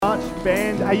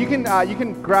band. You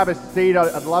can grab a seat.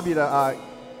 I'd love you to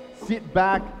sit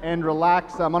back and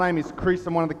relax. My name is Chris.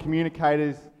 I'm one of the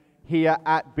communicators here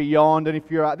at Beyond. And if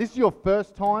this is your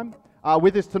first time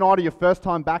with us tonight, or your first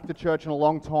time back to church in a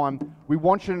long time, we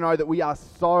want you to know that we are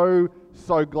so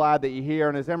glad that you're here.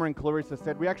 And as Emma and Clarissa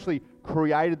said, we actually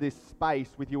created this space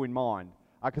with you in mind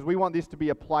because we want this to be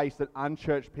a place that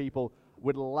unchurched people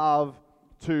would love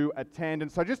to attend.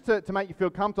 And so just to make you feel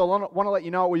comfortable, I want to let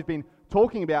you know what we've been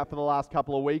talking about for the last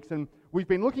couple of weeks. And we've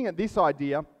been looking at this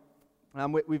idea.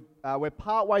 We're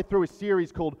partway through a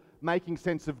series called Making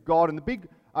Sense of God. And the big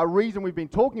reason we've been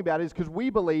talking about it is because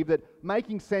we believe that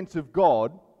making sense of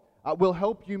God will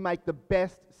help you make the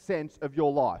best sense of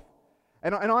your life.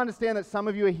 And I understand that some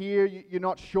of you are here, you're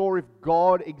not sure if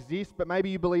God exists, but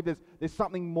maybe you believe there's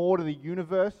something more to the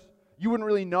universe. You wouldn't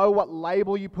really know what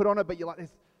label you put on it, but you're like,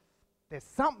 there's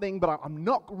something, but I'm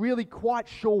not really quite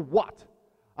sure what.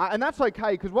 And that's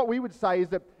okay, because what we would say is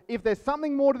that if there's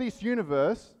something more to this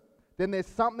universe, then there's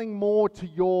something more to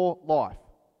your life.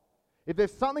 If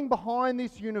there's something behind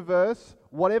this universe,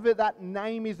 whatever that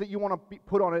name is that you want to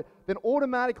put on it, then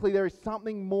automatically there is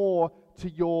something more to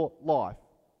your life.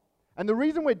 And the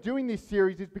reason we're doing this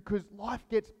series is because life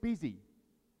gets busy.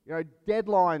 You know,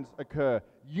 deadlines occur,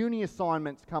 uni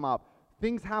assignments come up,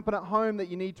 things happen at home that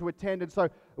you need to attend, and so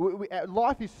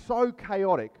life is so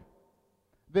chaotic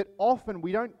that often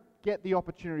we don't get the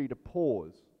opportunity to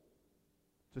pause,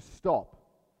 to stop,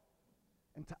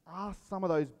 and to ask some of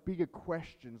those bigger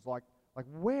questions like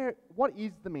what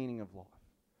is the meaning of life?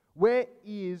 Where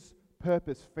is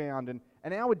purpose found?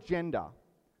 And our agenda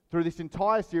through this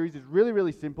entire series is really,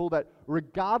 really simple, that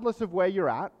regardless of where you're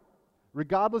at,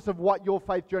 regardless of what your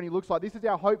faith journey looks like, this is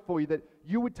our hope for you, that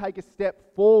you would take a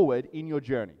step forward in your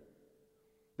journey.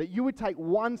 That you would take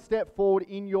one step forward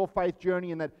in your faith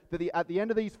journey, and that at the end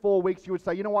of these 4 weeks you would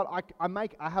say, you know what,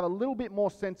 I have a little bit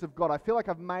more sense of God. I feel like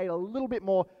I've made a little bit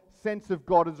more sense of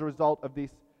God as a result of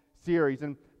this series.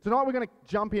 And tonight we're going to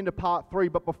jump into part 3,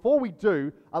 but before we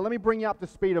do, let me bring you up to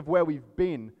speed of where we've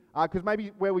been. Because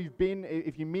maybe where we've been,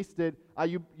 if you missed it,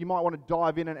 you might want to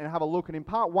dive in and have a look. And in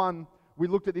part 1, we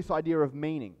looked at this idea of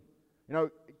meaning. You know,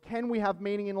 can we have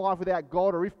meaning in life without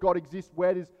God? Or if God exists,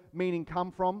 where does meaning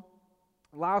come from?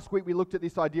 Last week we looked at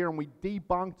this idea and we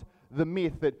debunked the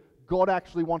myth that God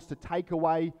actually wants to take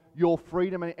away your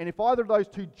freedom. And if either of those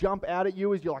two jump out at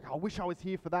you as you're like, I wish I was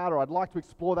here for that, or I'd like to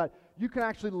explore that, you can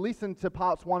actually listen to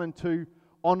parts 1 and 2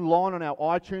 online on our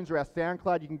iTunes or our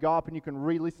SoundCloud. You can go up and you can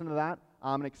re-listen to that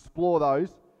and explore those.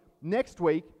 Next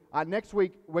week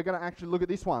we're going to actually look at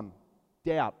this one,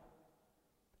 doubt.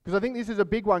 Because I think this is a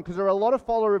big one, because there are a lot of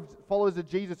followers of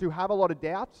Jesus who have a lot of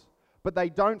doubts, but they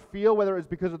don't feel, whether it's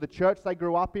because of the church they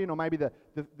grew up in or maybe the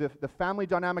family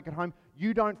dynamic at home,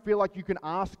 you don't feel like you can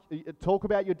talk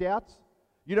about your doubts.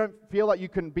 You don't feel like you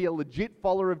can be a legit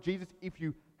follower of Jesus if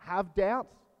you have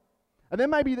doubts. And then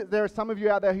maybe there are some of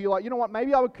you out there who are like, you know what,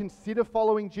 maybe I would consider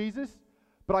following Jesus,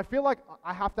 but I feel like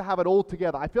I have to have it all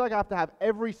together. I feel like I have to have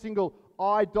every single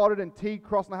I dotted and T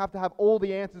crossed, and I have to have all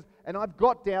the answers, and I've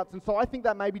got doubts, and so I think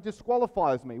that maybe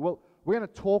disqualifies me. Well, we're going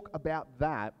to talk about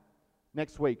that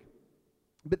next week.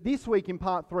 But this week in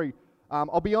part 3,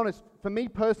 I'll be honest, for me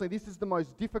personally, this is the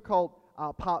most difficult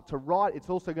part to write. It's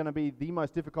also going to be the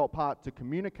most difficult part to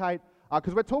communicate,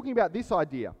 because we're talking about this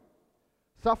idea,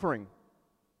 suffering.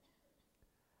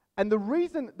 And the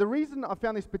reason I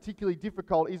found this particularly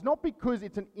difficult is not because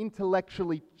it's an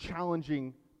intellectually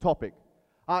challenging topic.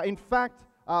 In fact,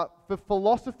 for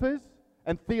philosophers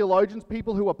and theologians,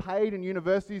 people who are paid in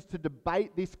universities to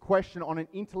debate this question on an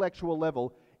intellectual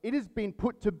level, it has been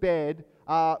put to bed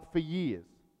for years.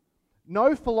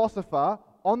 No philosopher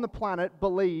on the planet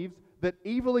believes that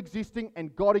evil existing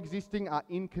and God existing are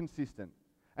inconsistent.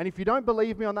 And if you don't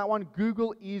believe me on that one,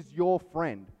 Google is your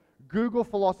friend. Google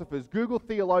philosophers, Google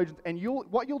theologians, and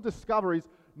what you'll discover is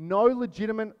no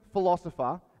legitimate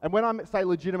philosopher, and when I say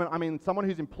legitimate, I mean someone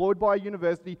who's employed by a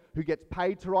university, who gets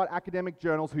paid to write academic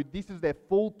journals, who this is their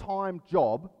full-time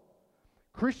job.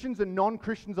 Christians and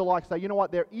non-Christians alike say, you know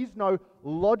what, there is no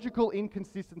logical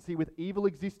inconsistency with evil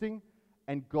existing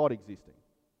and God existing.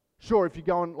 Sure, if you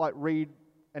go and read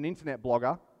an internet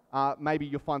blogger, maybe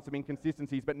you'll find some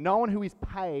inconsistencies, but no one who is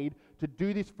paid to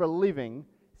do this for a living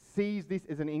sees this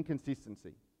as an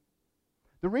inconsistency.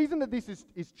 The reason that this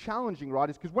is challenging, right,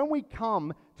 is because when we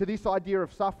come to this idea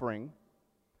of suffering,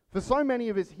 for so many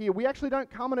of us here, we actually don't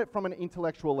come at it from an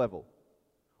intellectual level.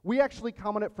 We actually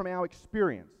come at it from our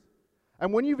experience.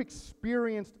 And when you've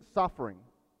experienced suffering,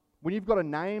 when you've got a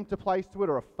name to place to it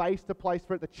or a face to place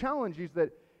for it, the challenge is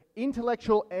that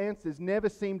intellectual answers never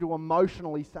seem to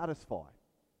emotionally satisfy.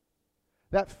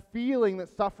 That feeling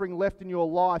that suffering left in your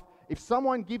life, If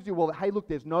someone gives you, well, hey, look,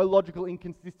 there's no logical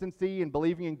inconsistency in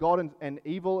believing in God and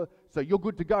evil, so you're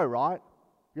good to go, right?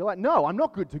 You're like, no, I'm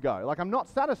not good to go. Like, I'm not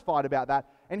satisfied about that.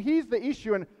 And here's the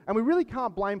issue, and we really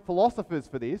can't blame philosophers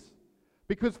for this,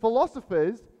 because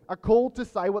philosophers are called to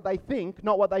say what they think,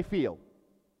 not what they feel.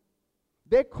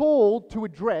 They're called to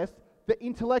address the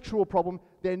intellectual problem.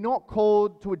 They're not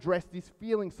called to address this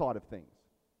feeling side of things.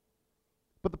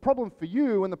 But the problem for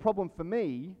you and the problem for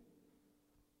me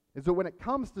is that when it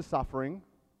comes to suffering,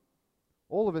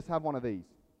 all of us have one of these.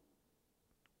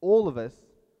 All of us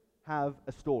have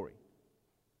a story.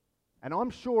 And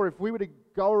I'm sure if we were to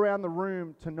go around the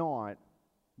room tonight,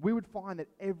 we would find that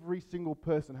every single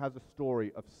person has a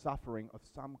story of suffering of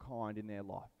some kind in their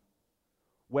life,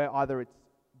 where either it's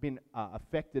been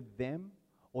affected them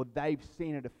or they've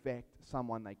seen it affect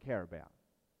someone they care about.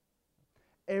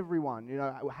 Everyone,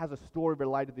 has a story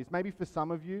related to this. Maybe for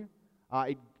some of you,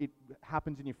 it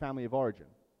happens in your family of origin.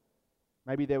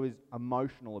 Maybe there was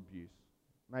emotional abuse.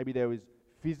 Maybe there was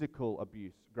physical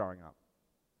abuse growing up.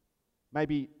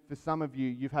 Maybe for some of you,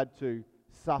 you've had to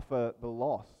suffer the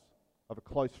loss of a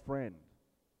close friend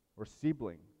or a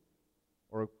sibling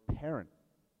or a parent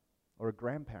or a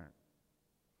grandparent.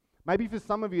 Maybe for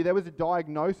some of you, there was a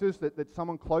diagnosis that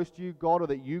someone close to you got or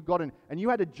that you got, and you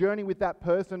had a journey with that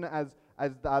person as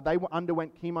they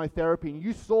underwent chemotherapy, and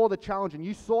you saw the challenge, and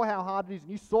you saw how hard it is,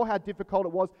 and you saw how difficult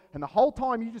it was, and the whole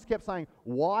time you just kept saying,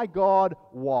 why, God,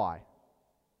 why?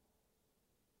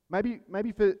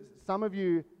 Maybe for some of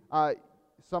you,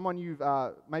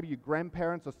 maybe your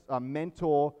grandparents or a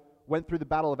mentor went through the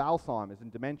battle of Alzheimer's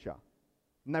and dementia.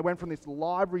 And they went from this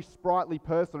lively, sprightly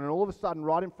person, and all of a sudden,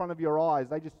 right in front of your eyes,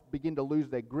 they just begin to lose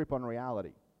their grip on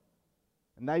reality.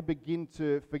 And they begin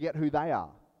to forget who they are.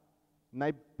 And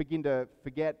they begin to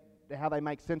forget how they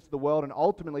make sense of the world, and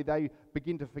ultimately they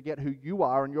begin to forget who you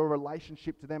are and your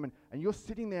relationship to them. And you're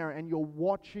sitting there and you're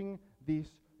watching this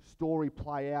story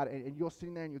play out, and you're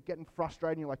sitting there and you're getting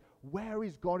frustrated, and you're like, where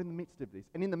is God in the midst of this?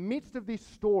 And in the midst of this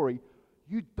story,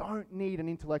 you don't need an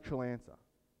intellectual answer.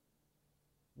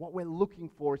 What we're looking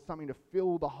for is something to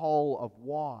fill the hole of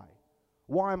why.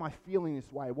 Why am I feeling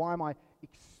this way? Why am I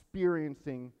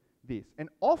experiencing this? And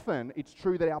often it's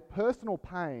true that our personal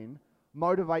pain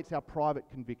motivates our private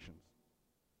convictions.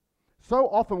 So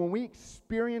often when we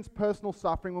experience personal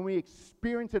suffering, when we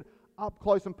experience it up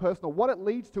close and personal, what it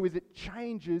leads to is it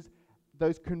changes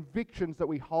those convictions that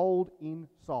we hold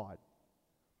inside.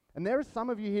 And there are some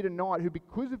of you here tonight who,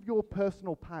 because of your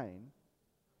personal pain,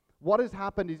 what has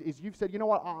happened is you've said, you know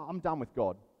what, I'm done with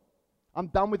God. I'm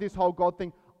done with this whole God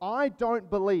thing. I don't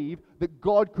believe that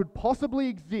God could possibly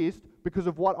exist because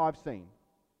of what I've seen.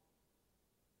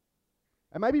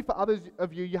 And maybe for others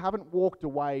of you, you haven't walked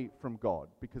away from God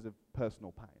because of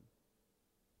personal pain.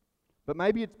 But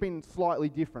maybe it's been slightly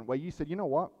different, where you said, you know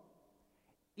what,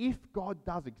 if God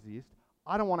does exist,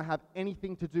 I don't want to have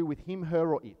anything to do with him,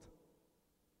 her, or it.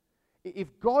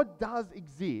 If God does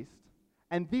exist,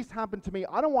 and this happened to me,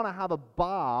 I don't want to have a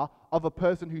bar of a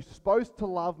person who's supposed to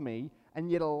love me and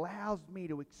yet allows me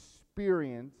to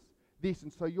experience this.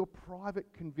 And so your private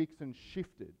conviction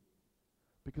shifted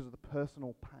because of the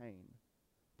personal pain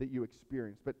that you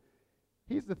experienced. But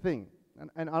here's the thing,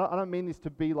 and I don't mean this to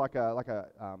be like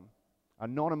a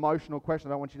non-emotional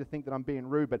question. I don't want you to think that I'm being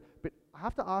rude, but I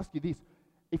have to ask you this.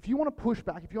 If you want to push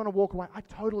back, if you want to walk away, I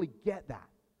totally get that.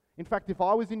 In fact, if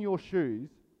I was in your shoes,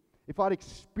 if I'd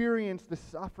experienced the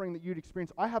suffering that you'd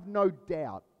experienced, I have no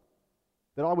doubt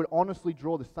that I would honestly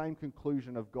draw the same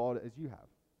conclusion of God as you have.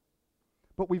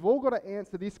 But we've all got to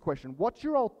answer this question. What's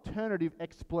your alternative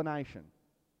explanation?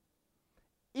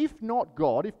 If not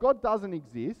God, if God doesn't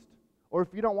exist, or if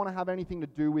you don't want to have anything to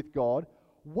do with God,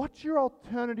 what's your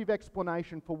alternative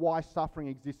explanation for why suffering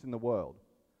exists in the world?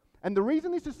 And the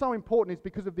reason this is so important is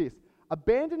because of this.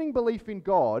 Abandoning belief in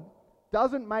God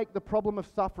doesn't make the problem of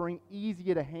suffering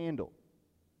easier to handle.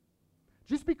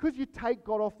 Just because you take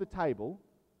God off the table,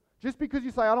 just because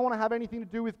you say, I don't want to have anything to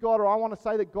do with God, or I want to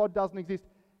say that God doesn't exist,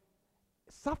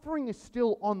 suffering is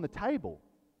still on the table.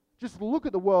 Just look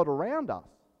at the world around us.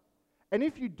 And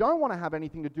if you don't want to have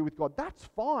anything to do with God, that's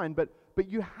fine, but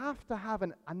you have to have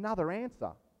another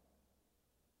answer.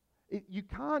 You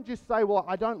can't just say, well,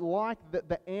 I don't like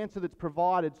the answer that's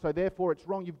provided, so therefore it's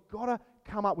wrong. You've got to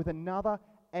come up with another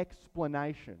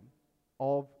explanation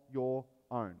of your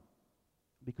own,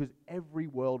 because every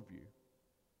worldview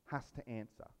has to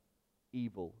answer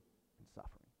evil and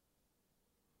suffering.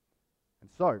 And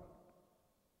so,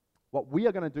 what we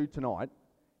are going to do tonight,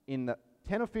 in the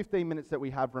 10 or 15 minutes that we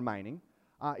have remaining,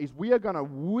 is we are going to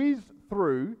whiz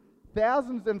through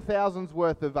thousands and thousands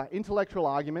worth of intellectual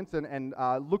arguments and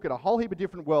look at a whole heap of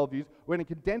different worldviews. We're going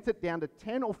to condense it down to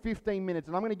 10 or 15 minutes,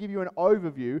 and I'm going to give you an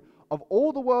overview of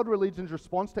all the world religions'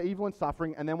 response to evil and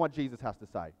suffering, and then what Jesus has to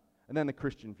say, and then the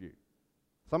Christian view.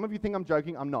 Some of you think I'm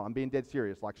joking. I'm not. I'm being dead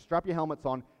serious. Like, strap your helmets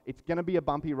on. It's going to be a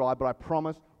bumpy ride, but I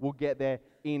promise we'll get there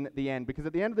in the end. Because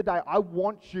at the end of the day, I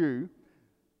want you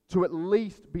to at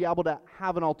least be able to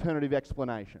have an alternative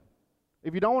explanation.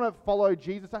 If you don't want to follow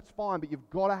Jesus, that's fine, but you've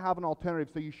got to have an alternative,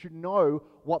 so you should know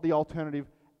what the alternative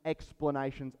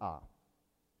explanations are.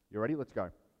 You ready? Let's go.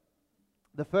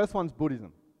 The first one's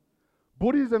Buddhism.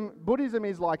 Buddhism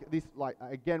is like this,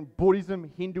 again,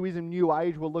 Buddhism, Hinduism, New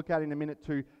Age, we'll look at in a minute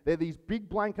too. They're these big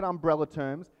blanket umbrella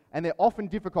terms, and they're often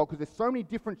difficult because there's so many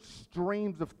different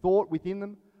streams of thought within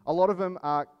them. A lot of them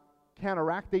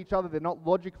counteract each other. They're not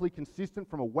logically consistent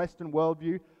from a Western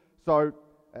worldview. So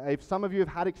if some of you have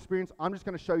had experience, I'm just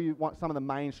going to show you some of the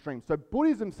mainstream. So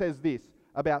Buddhism says this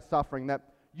about suffering, that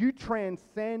you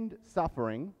transcend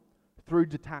suffering through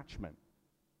detachment.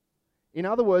 In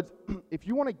other words, if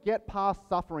you want to get past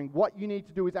suffering, what you need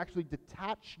to do is actually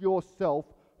detach yourself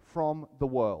from the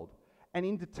world. And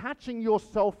in detaching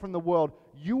yourself from the world,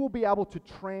 you will be able to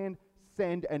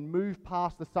transcend and move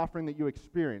past the suffering that you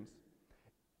experience.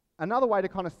 Another way to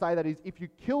kind of say that is, if you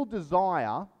kill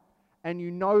desire and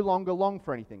you no longer long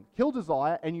for anything. Kill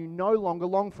desire and you no longer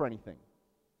long for anything.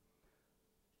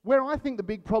 Where I think the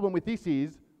big problem with this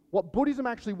is, what Buddhism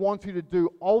actually wants you to do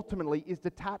ultimately is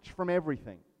detach from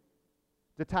everything.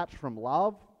 Detach from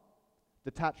love,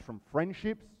 detach from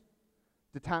friendships,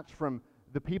 detach from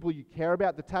the people you care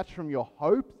about, detach from your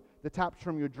hopes, detach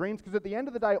from your dreams, because at the end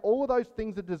of the day, all of those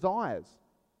things are desires.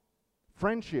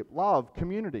 Friendship, love,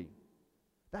 community.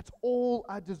 That's all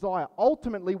a desire.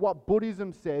 Ultimately, what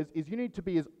Buddhism says is you need to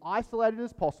be as isolated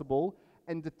as possible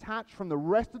and detach from the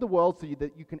rest of the world so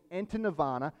that you can enter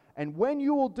nirvana, and when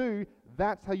you will do,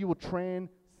 that's how you will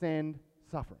transcend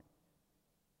suffering.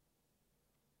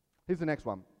 Here's the next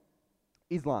one.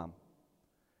 Islam.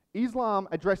 Islam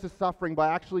addresses suffering by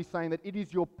actually saying that it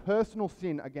is your personal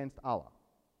sin against Allah.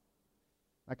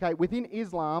 Okay, within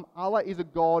Islam, Allah is a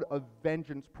God of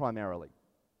vengeance primarily.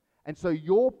 And so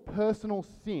your personal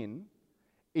sin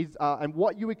is, and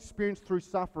what you experience through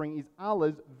suffering is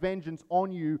Allah's vengeance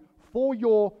on you for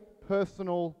your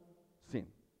personal sin.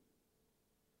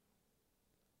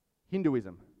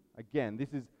 Hinduism. Again,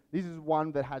 this is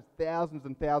one that has thousands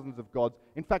and thousands of gods.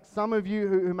 In fact, some of you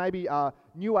who maybe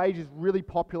New Age is really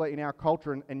popular in our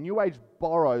culture, and New Age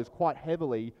borrows quite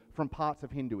heavily from parts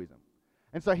of Hinduism.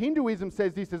 And so Hinduism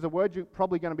says this is a word you're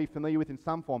probably going to be familiar with in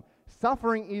some form.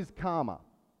 Suffering is karma.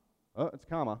 Oh, it's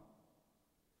karma.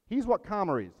 Here's what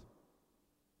karma is.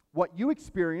 What you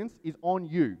experience is on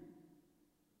you.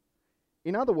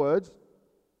 In other words,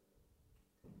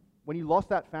 when you lost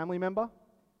that family member,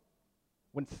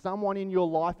 when someone in your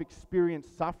life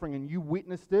experienced suffering and you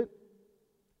witnessed it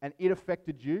and it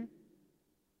affected you,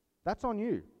 that's on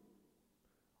you.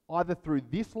 Either through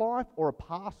this life or a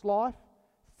past life,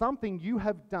 something you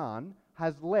have done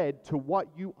has led to what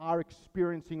you are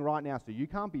experiencing right now. So you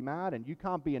can't be mad and you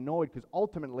can't be annoyed because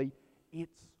ultimately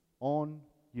it's on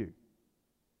you.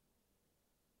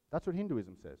 That's what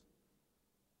Hinduism says.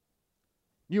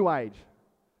 New Age.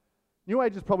 New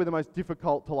Age is probably the most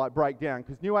difficult to break down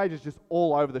because New Age is just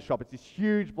all over the shop. It's this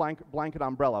huge blanket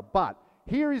umbrella. But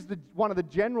here is one of the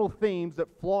general themes that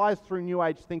flies through New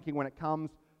Age thinking when it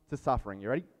comes to suffering. You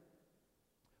ready?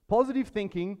 Positive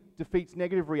thinking defeats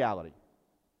negative reality.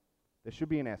 There should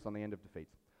be an S on the end of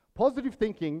defeats. Positive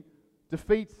thinking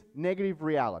defeats negative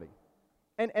reality.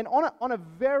 And on a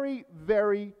very,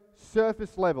 very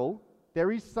surface level,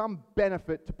 there is some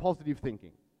benefit to positive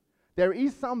thinking. There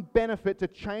is some benefit to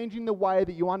changing the way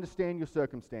that you understand your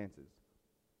circumstances.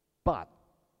 But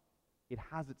it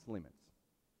has its limits.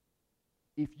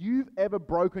 If you've ever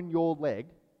broken your leg,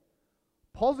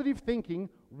 positive thinking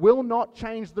will not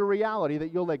change the reality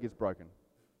that your leg is broken.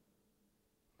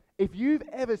 If you've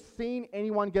ever seen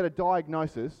anyone get a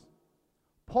diagnosis,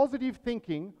 positive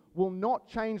thinking will not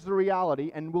change the reality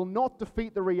and will not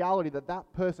defeat the reality that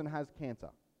that person has cancer.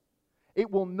 It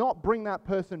will not bring that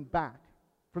person back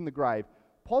from the grave.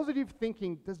 Positive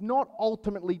thinking does not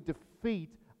ultimately defeat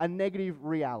a negative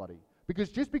reality. Because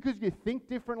just because you think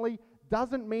differently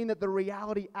doesn't mean that the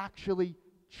reality actually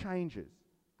changes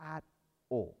at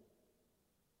all.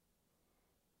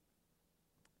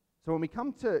 So when we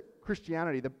come to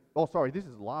Christianity, this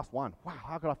is the last one. Wow,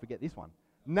 how could I forget this one?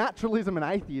 Naturalism and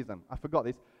atheism. I forgot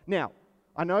this. Now,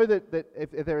 I know that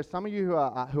if there are some of you who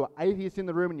are atheists in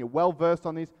the room and you're well versed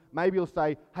on this, maybe you'll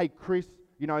say, hey, Chris,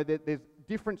 there's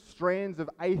different strands of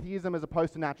atheism as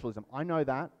opposed to naturalism. I know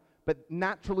that. but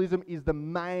naturalism is the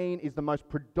most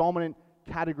predominant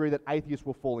category that atheists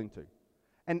will fall into.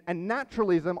 And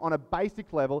naturalism, on a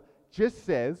basic level, just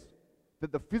says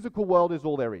that the physical world is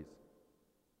all there is.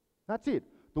 That's it.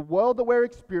 The world that we're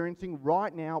experiencing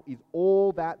right now is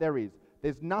all that there is.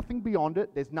 There's nothing beyond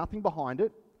it. There's nothing behind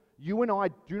it. You and I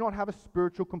do not have a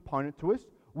spiritual component to us.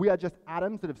 We are just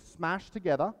atoms that have smashed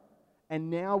together, and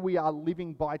now we are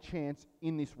living by chance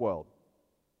in this world.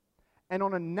 And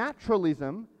on a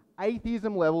naturalism,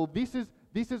 atheism level, this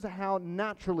is how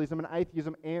naturalism and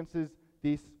atheism answers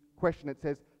this question. It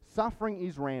says, suffering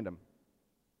is random.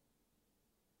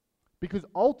 Because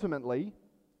ultimately,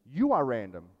 you are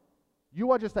random.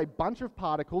 You are just a bunch of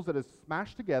particles that are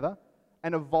smashed together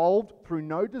and evolved through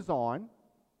no design,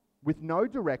 with no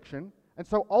direction, and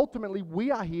so ultimately we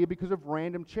are here because of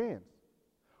random chance,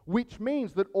 which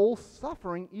means that all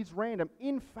suffering is random.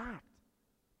 In fact,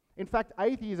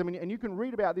 atheism, and you can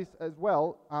read about this as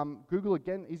well, Google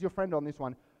again is your friend on this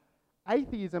one.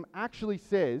 Atheism actually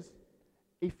says,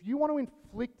 if you want to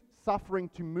inflict suffering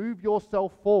to move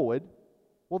yourself forward,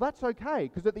 well, that's okay,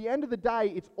 because at the end of the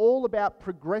day, it's all about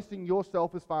progressing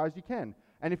yourself as far as you can.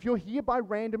 And if you're here by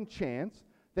random chance,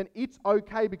 then it's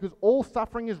okay, because all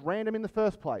suffering is random in the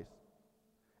first place.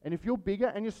 And if you're bigger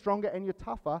and you're stronger and you're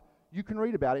tougher, you can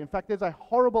read about it. In fact, there's a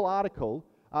horrible article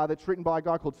that's written by a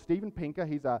guy called Steven Pinker.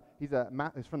 He's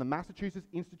from the Massachusetts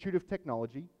Institute of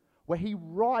Technology, where he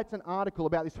writes an article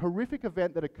about this horrific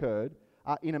event that occurred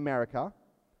in America,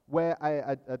 where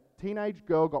a teenage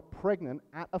girl got pregnant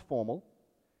at a formal.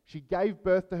 She gave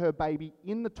birth to her baby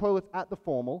in the toilets at the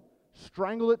formal,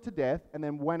 strangled it to death, and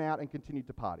then went out and continued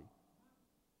to party.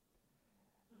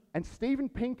 And Steven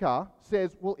Pinker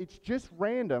says, well, it's just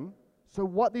random, so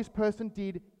what this person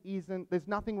did there's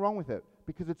nothing wrong with it,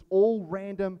 because it's all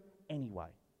random anyway.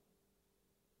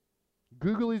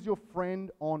 Google is your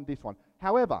friend on this one.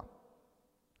 However,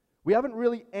 we haven't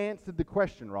really answered the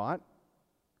question, right?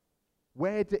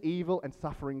 Where do evil and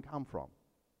suffering come from?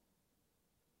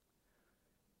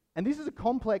 And this is a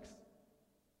complex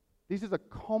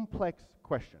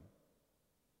question.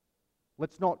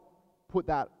 Let's not put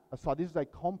that aside. This is a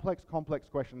complex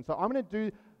question. So I'm going to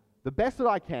do the best that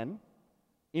I can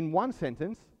in one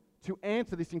sentence to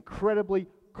answer this incredibly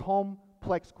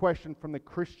complex question from the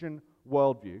Christian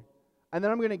worldview. And then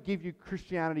I'm going to give you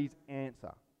Christianity's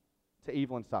answer to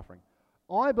evil and suffering.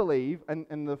 I believe,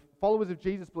 and the followers of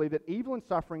Jesus believe, that evil and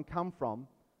suffering come from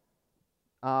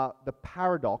the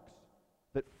paradox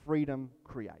that freedom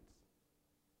creates.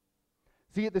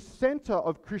 See, at the center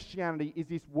of Christianity is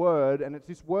this word, and it's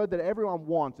this word that everyone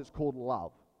wants. It's called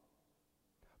love.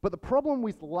 But the problem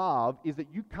with love is that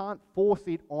you can't force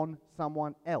it on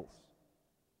someone else.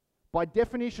 By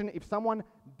definition, if someone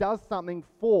does something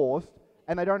forced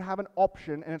and they don't have an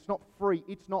option and it's not free,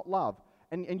 it's not love.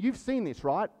 And you've seen this,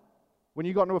 right? When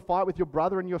you got into a fight with your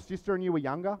brother and your sister and you were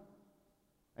younger,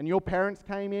 and your parents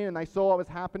came in and they saw what was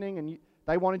happening and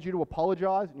they wanted you to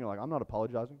apologize, and you're like, I'm not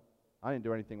apologizing. I didn't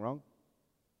do anything wrong.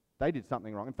 They did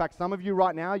something wrong. In fact, some of you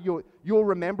right now, you're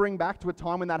remembering back to a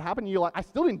time when that happened, and you're like, I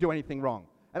still didn't do anything wrong.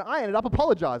 And I ended up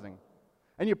apologizing.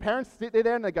 And your parents sit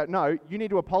there and they go, no, you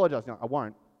need to apologize. You're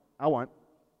like, I won't.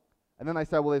 And then they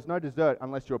say, well, there's no dessert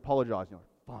unless you apologize. You're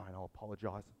like, fine, I'll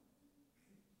apologize.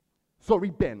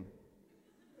 Sorry, Ben.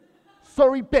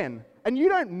 Sorry, Ben. And you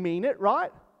don't mean it,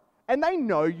 right? And they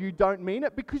know you don't mean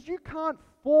it, because you can't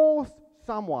force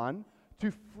someone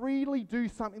to freely do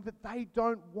something that they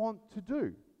don't want to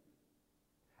do.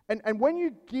 And when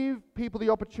you give people the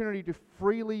opportunity to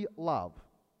freely love,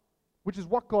 which is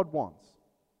what God wants,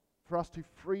 for us to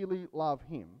freely love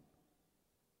Him,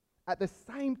 at the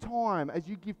same time as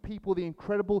you give people the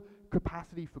incredible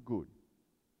capacity for good,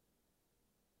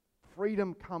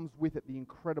 freedom comes with it the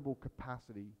incredible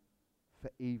capacity for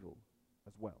evil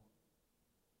as well.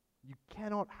 You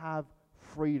cannot have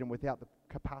freedom without the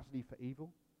capacity for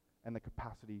evil and the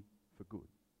capacity for good.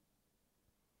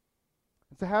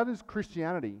 And so how does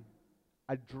Christianity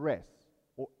address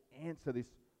or answer this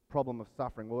problem of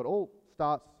suffering? Well, it all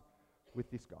starts with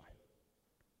this guy,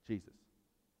 Jesus.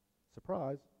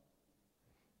 Surprise.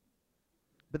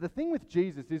 But the thing with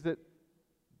Jesus is that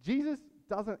Jesus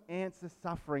doesn't answer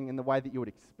suffering in the way that you would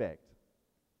expect.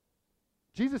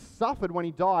 Jesus suffered when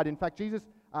He died. In fact, Jesus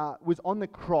was on the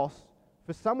cross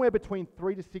for somewhere between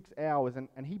 3 to 6 hours,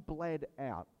 and He bled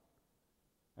out.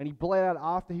 And He bled out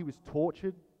after He was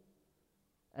tortured.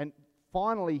 And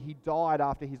finally, He died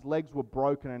after His legs were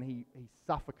broken and he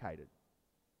suffocated.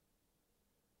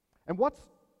 And what's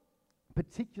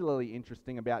particularly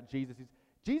interesting about Jesus is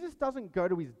Jesus doesn't go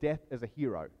to His death as a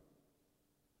hero.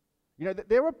 You know,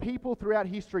 there are people throughout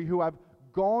history who have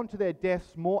gone to their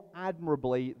deaths more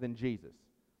admirably than Jesus.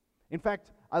 In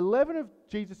fact, 11 of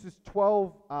Jesus'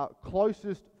 12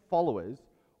 closest followers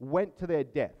went to their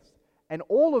deaths. And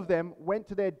all of them went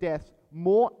to their deaths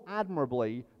more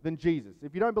admirably than Jesus.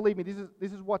 If you don't believe me,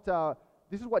 this is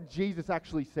what Jesus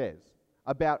actually says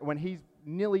about when he's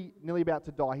nearly about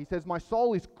to die. He says, "My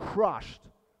soul is crushed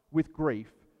with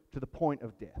grief to the point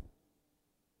of death."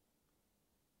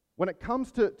 When it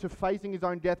comes to facing his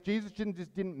own death, Jesus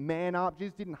didn't man up.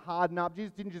 Jesus didn't harden up.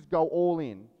 Jesus didn't just go all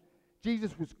in.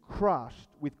 Jesus was crushed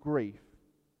with grief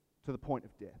to the point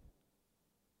of death.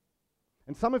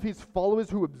 And some of his followers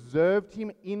who observed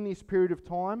him in this period of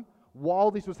time,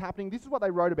 while this was happening, this is what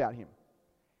they wrote about him.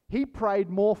 He prayed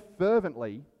more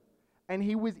fervently, and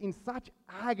he was in such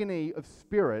agony of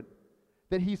spirit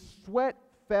that his sweat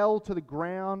fell to the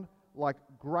ground like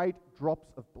great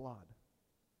drops of blood.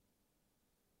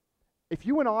 If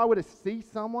you and I were to see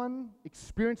someone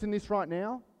experiencing this right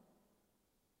now,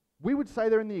 we would say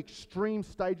they're in the extreme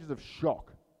stages of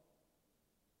shock.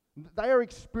 They are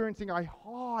experiencing a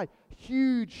high,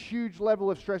 huge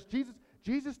level of stress.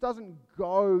 Jesus doesn't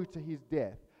go to his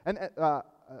death. And a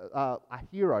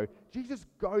hero, Jesus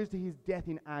goes to his death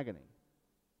in agony.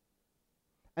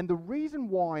 And the reason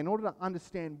why, in order to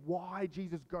understand why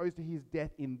Jesus goes to his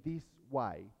death in this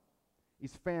way,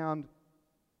 is found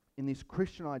in this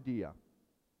Christian idea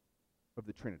of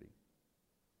the Trinity.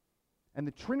 And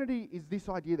the Trinity is this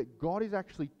idea that God is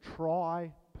actually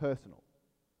tri-personal,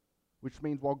 which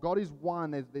means while God is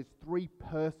one, there's three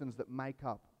persons that make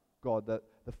up God, the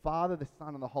Father, the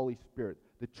Son, and the Holy Spirit,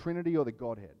 the Trinity or the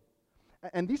Godhead.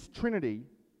 And this Trinity,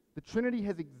 the Trinity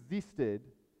has existed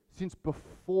since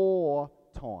before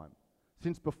time,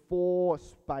 since before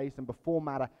space and before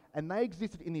matter, and they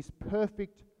existed in this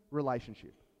perfect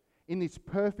relationship, in this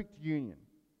perfect union,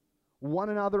 one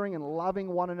anothering and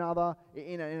loving one another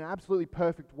in an absolutely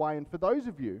perfect way. And for those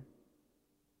of you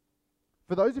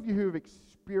who have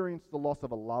experienced the loss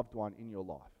of a loved one in your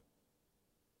life,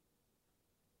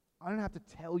 I don't have to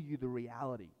tell you the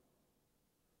reality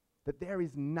that there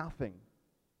is nothing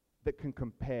that can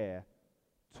compare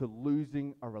to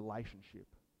losing a relationship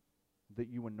that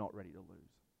you were not ready to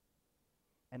lose,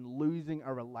 and losing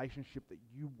a relationship that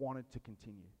you wanted to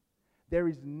continue. There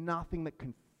is nothing that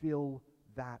can fill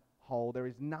that hole. There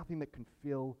is nothing that can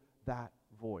fill that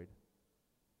void.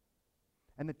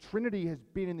 And the Trinity has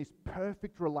been in this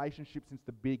perfect relationship since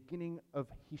the beginning of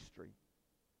history.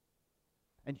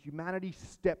 And humanity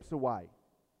steps away.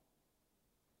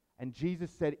 And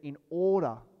Jesus said, in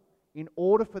order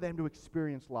for them to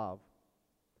experience love,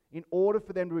 in order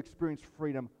for them to experience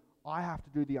freedom, I have to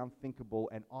do the unthinkable,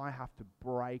 and I have to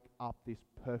break up this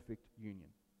perfect union.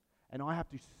 And I have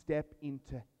to step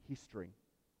into history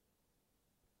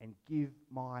and give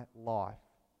my life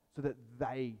so that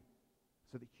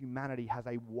humanity has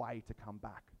a way to come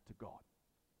back to God.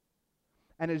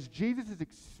 And as Jesus is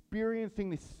experiencing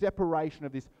this separation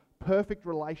of this perfect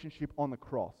relationship on the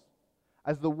cross,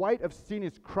 as the weight of sin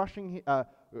is crushing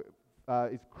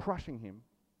him,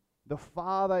 the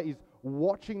Father is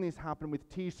watching this happen with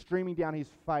tears streaming down his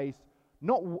face,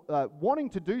 not wanting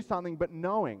to do something, but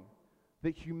knowing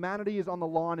that humanity is on the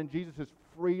line and Jesus has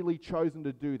freely chosen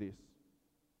to do this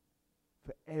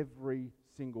for every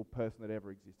single person that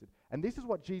ever existed. And this is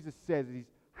what Jesus says as he's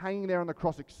hanging there on the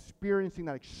cross, experiencing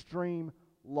that extreme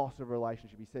loss of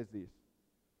relationship. He says this.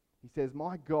 He says,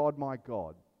 my God,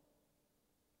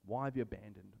 why have you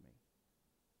abandoned me?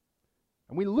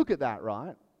 And we look at that,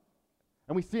 right?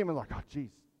 And we see him and we're like, oh, geez,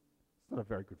 it's not a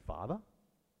very good father.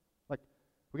 Like,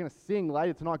 we're going to sing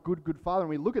later tonight, good Father. And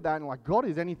we look at that and like, God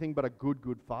is anything but a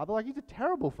good father. Like, he's a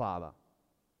terrible father.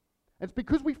 And it's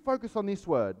because we focus on this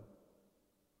word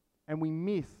and we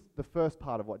miss the first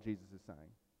part of what Jesus is saying.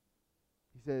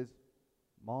 He says,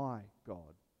 my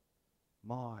God,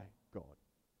 my God.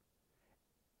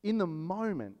 In the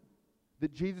moment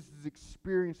that Jesus is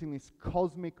experiencing this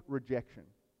cosmic rejection,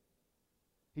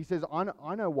 he says,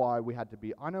 I know why we had to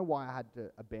be. I know why you had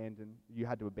to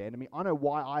abandon me. I know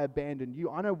why I abandoned you.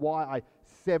 I know why I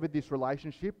severed this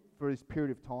relationship for this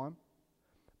period of time.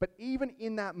 But even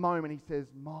in that moment, he says,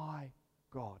 my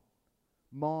God.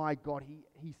 My God.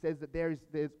 He says that there's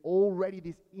already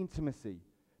this intimacy.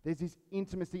 There's this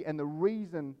intimacy, and the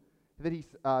reason that he's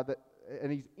kind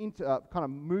of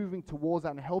moving towards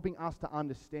that and helping us to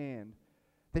understand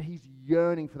that he's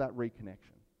yearning for that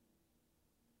reconnection.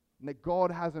 And that God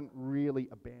hasn't really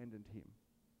abandoned him,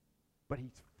 but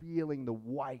he's feeling the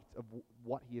weight of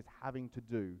what he is having to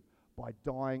do by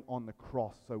dying on the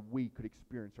cross so we could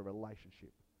experience a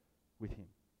relationship with him.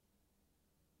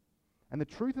 And the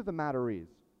truth of the matter is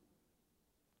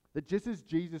That just as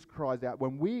Jesus cries out,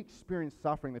 when we experience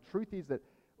suffering, the truth is that,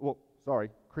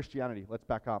 Christianity, let's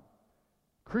back up.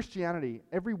 Christianity,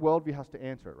 every worldview has to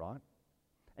answer it, right?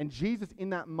 And Jesus,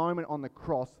 in that moment on the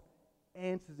cross,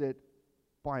 answers it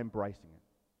by embracing it.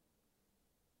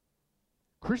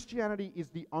 Christianity is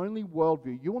the only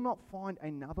worldview. You will not find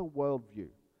another worldview,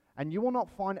 and you will not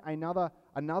find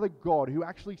another God who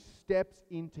actually steps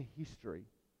into history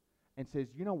and says,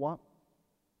 you know what?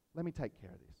 Let me take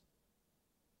care of this.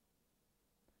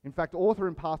 In fact, author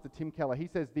and pastor Tim Keller, he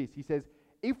says this. He says,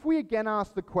 if we again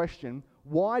ask the question,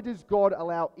 why does God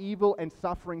allow evil and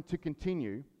suffering to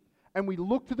continue, and we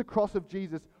look to the cross of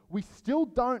Jesus, we still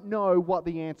don't know what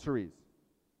the answer is.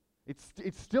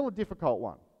 It's still a difficult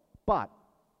one. But,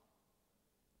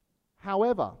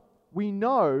 however, we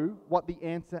know what the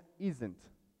answer isn't.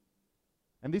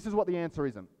 And this is what the answer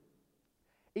isn't.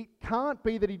 It can't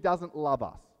be that he doesn't love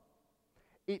us.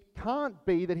 It can't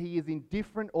be that he is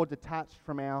indifferent or detached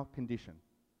from our condition.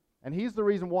 And here's the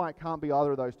reason why it can't be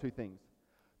either of those two things.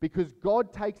 Because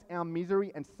God takes our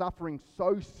misery and suffering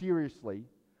so seriously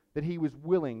that he was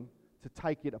willing to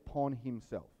take it upon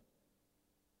himself.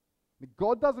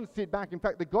 God doesn't sit back. In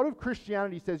fact, the God of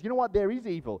Christianity says, you know what, there is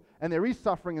evil and there is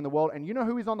suffering in the world, and you know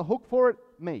who is on the hook for it?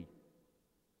 Me.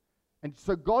 And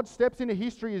so God steps into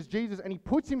history as Jesus, and he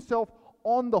puts himself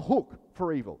on the hook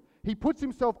for evil. He puts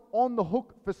himself on the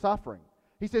hook for suffering.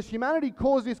 He says, humanity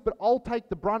caused this, but I'll take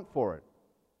the brunt for it.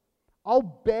 I'll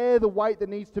bear the weight that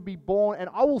needs to be borne, and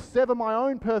I will sever my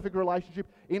own perfect relationship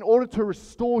in order to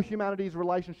restore humanity's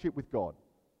relationship with God.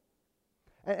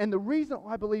 And the reason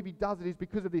I believe he does it is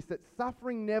because of this, that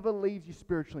suffering never leaves you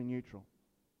spiritually neutral.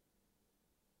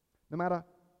 No matter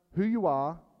who you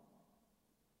are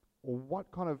or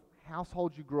what kind of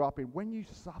household you grew up in, when you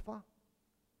suffer,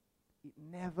 it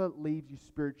never leaves you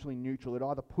spiritually neutral. It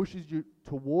either pushes you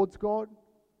towards God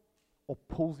or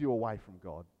pulls you away from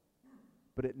God.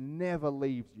 But it never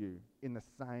leaves you in the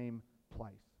same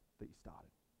place that you started.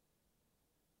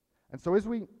 And so as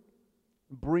we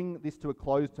bring this to a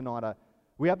close tonight,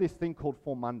 we have this thing called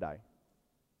For Monday,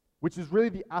 which is really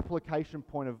the application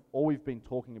point of all we've been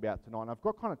talking about tonight. And I've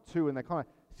got kind of two, and they kind of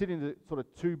sit into sort of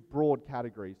two broad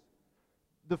categories.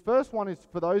 The first one is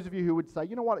for those of you who would say,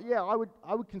 you know what, yeah,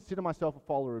 I would consider myself a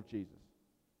follower of Jesus.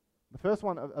 The first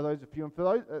one are those of you, and for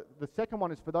those, the second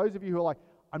one is for those of you who are like,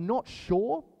 I'm not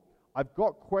sure, I've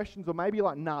got questions, or maybe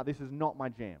like, nah, this is not my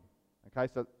jam. Okay,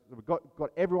 so we've got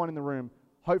everyone in the room,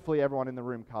 hopefully everyone in the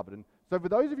room covered. And so for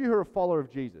those of you who are a follower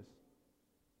of Jesus,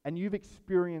 and you've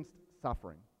experienced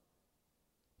suffering,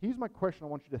 here's my question I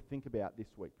want you to think about this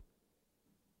week.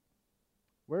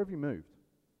 Where have you moved?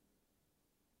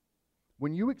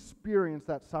 When you experienced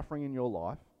that suffering in your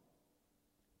life,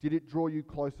 did it draw you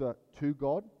closer to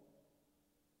God?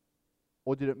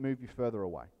 Or did it move you further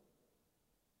away?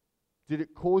 Did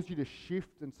it cause you to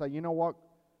shift and say, you know what?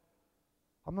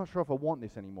 I'm not sure if I want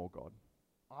this anymore, God.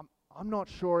 I'm not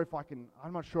sure if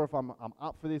I'm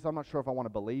up for this. I'm not sure if I want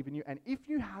to believe in you. And if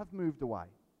you have moved away,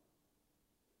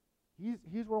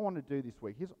 here's what I want to do this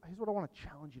week. Here's what I want to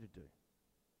challenge you to do.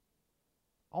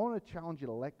 I want to challenge you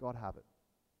to let God have it.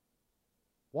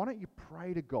 Why don't you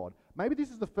pray to God? Maybe this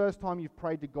is the first time you've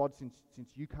prayed to God since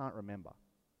you can't remember.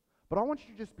 But I want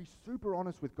you to just be super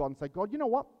honest with God and say, God, you know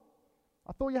what?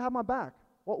 I thought you had my back.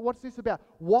 What's this about?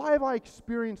 Why have I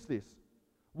experienced this?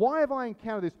 Why have I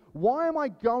encountered this? Why am I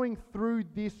going through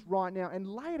this right now? And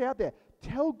lay it out there.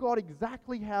 Tell God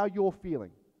exactly how you're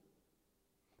feeling.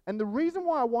 And the reason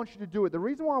why I want you to do it, the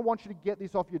reason why I want you to get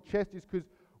this off your chest is because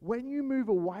when you move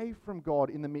away from God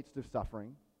in the midst of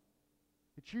suffering,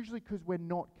 it's usually because we're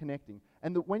not connecting.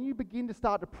 And that when you begin to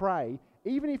start to pray,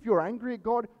 even if you're angry at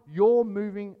God, you're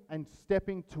moving and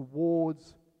stepping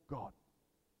towards God.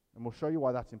 And we'll show you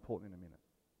why that's important in a minute.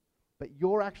 But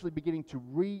you're actually beginning to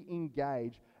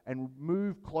re-engage and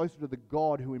move closer to the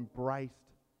God who embraced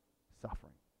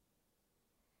suffering.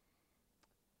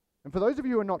 And for those of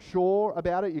you who are not sure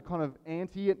about it, you're kind of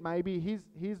anti it maybe,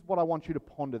 here's what I want you to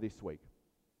ponder this week.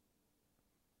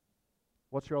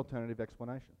 What's your alternative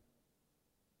explanation?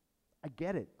 I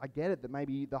get it that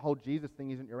maybe the whole Jesus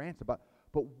thing isn't your answer, but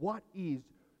what is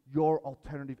your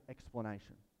alternative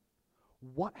explanation?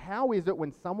 How is it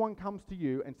when someone comes to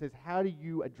you and says, how do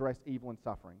you address evil and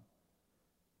suffering?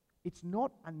 It's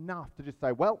not enough to just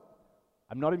say, well,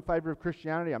 I'm not in favor of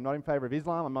Christianity, I'm not in favor of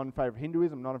Islam, I'm not in favor of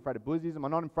Hinduism, I'm not in favor of Buddhism, I'm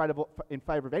not in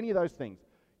favor of any of those things.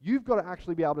 You've got to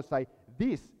actually be able to say,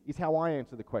 this is how I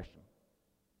answer the question.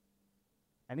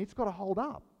 And it's got to hold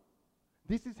up.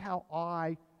 This is how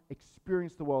I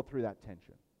experience the world through that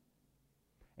tension.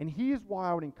 And here's why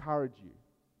I would encourage you,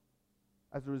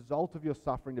 as a result of your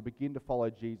suffering, to begin to follow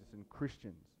Jesus. And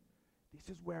Christians, This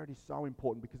is where it is so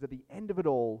important, because at the end of it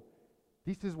all,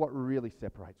 this is what really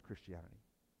separates Christianity.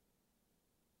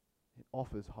 It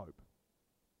offers hope.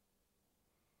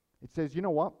 It says, you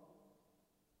know what?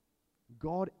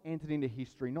 God entered into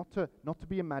history not to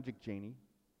be a magic genie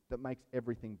that makes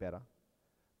everything better,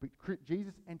 but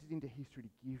Jesus entered into history to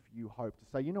give you hope, to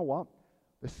say, you know what?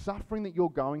 The suffering that you're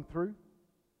going through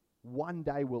one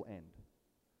day will end.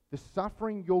 The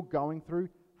suffering you're going through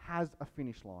has a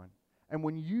finish line. And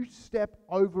when you step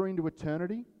over into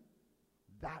eternity,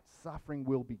 that suffering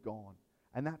will be gone.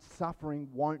 And that suffering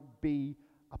won't be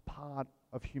a part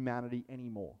of humanity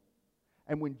anymore.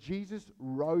 And when Jesus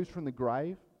rose from the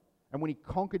grave, and when he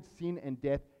conquered sin and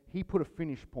death, he put a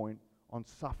finish point on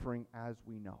suffering as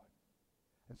we know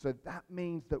it. And so that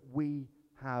means that we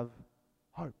have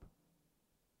hope.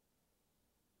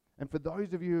 And for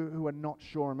those of you who are not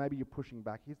sure, and maybe you're pushing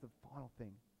back, here's the final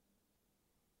thing.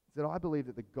 Is that I believe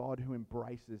that the God who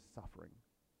embraces suffering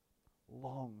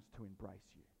longs to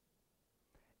embrace you.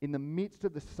 In the midst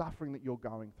of the suffering that you're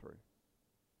going through,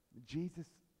 Jesus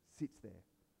sits there.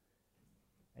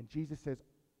 And Jesus says,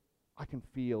 I can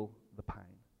feel the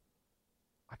pain.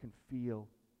 I can feel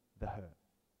the hurt.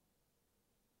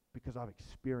 Because I've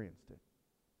experienced it.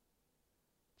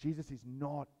 Jesus is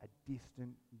not a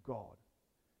distant God.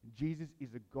 Jesus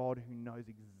is a God who knows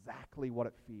exactly what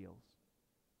it feels.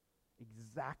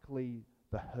 Exactly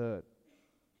the hurt.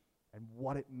 And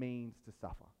what it means to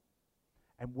suffer.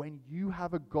 And when you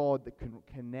have a God that can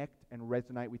connect and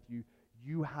resonate with you,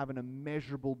 you have an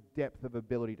immeasurable depth of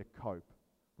ability to cope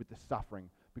with the suffering.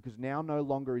 Because now no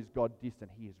longer is God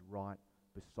distant. He is right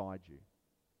beside you.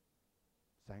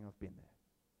 Saying, I've been there.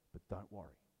 But don't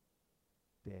worry.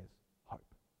 There's hope.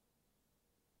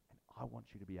 And I want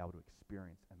you to be able to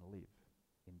experience and live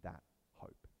in that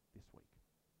hope this week.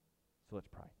 So let's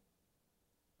pray.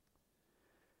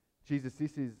 Jesus,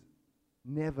 this is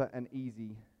never an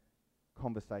easy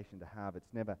conversation to have.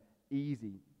 It's never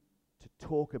easy to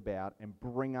talk about and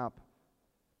bring up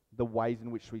the ways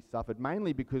in which we suffered,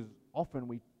 mainly because often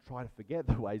we try to forget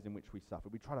the ways in which we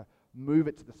suffered. We try to move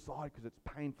it to the side because it's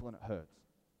painful and it hurts.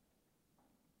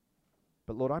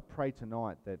 But Lord, I pray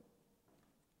tonight that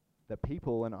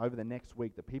people, and over the next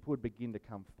week, that people would begin to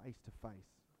come face to face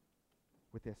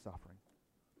with their suffering.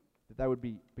 That they would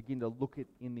begin to look it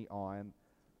in the eye. And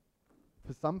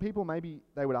for some people, maybe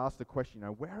they would ask the question,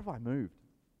 where have I moved?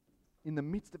 In the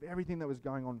midst of everything that was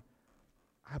going on,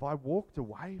 have I walked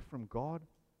away from God?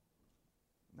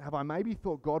 Have I maybe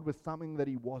thought God was something that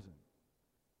he wasn't?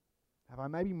 Have I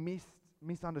maybe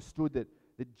misunderstood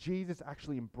that Jesus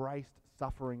actually embraced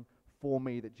suffering for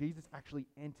me, that Jesus actually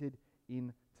entered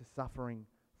into suffering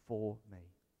for me?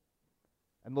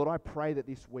 And Lord, I pray that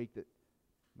this week, that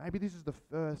maybe this is the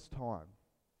first time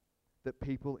that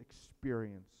people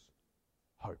experience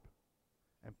hope.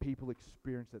 And people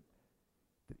experience that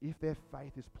if their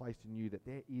faith is placed in you, that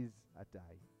there is a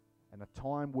day and a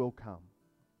time will come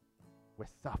where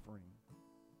suffering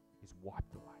is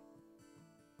wiped away.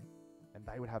 And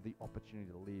they would have the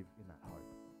opportunity to live in that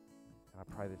hope. And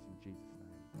I pray this in Jesus' name.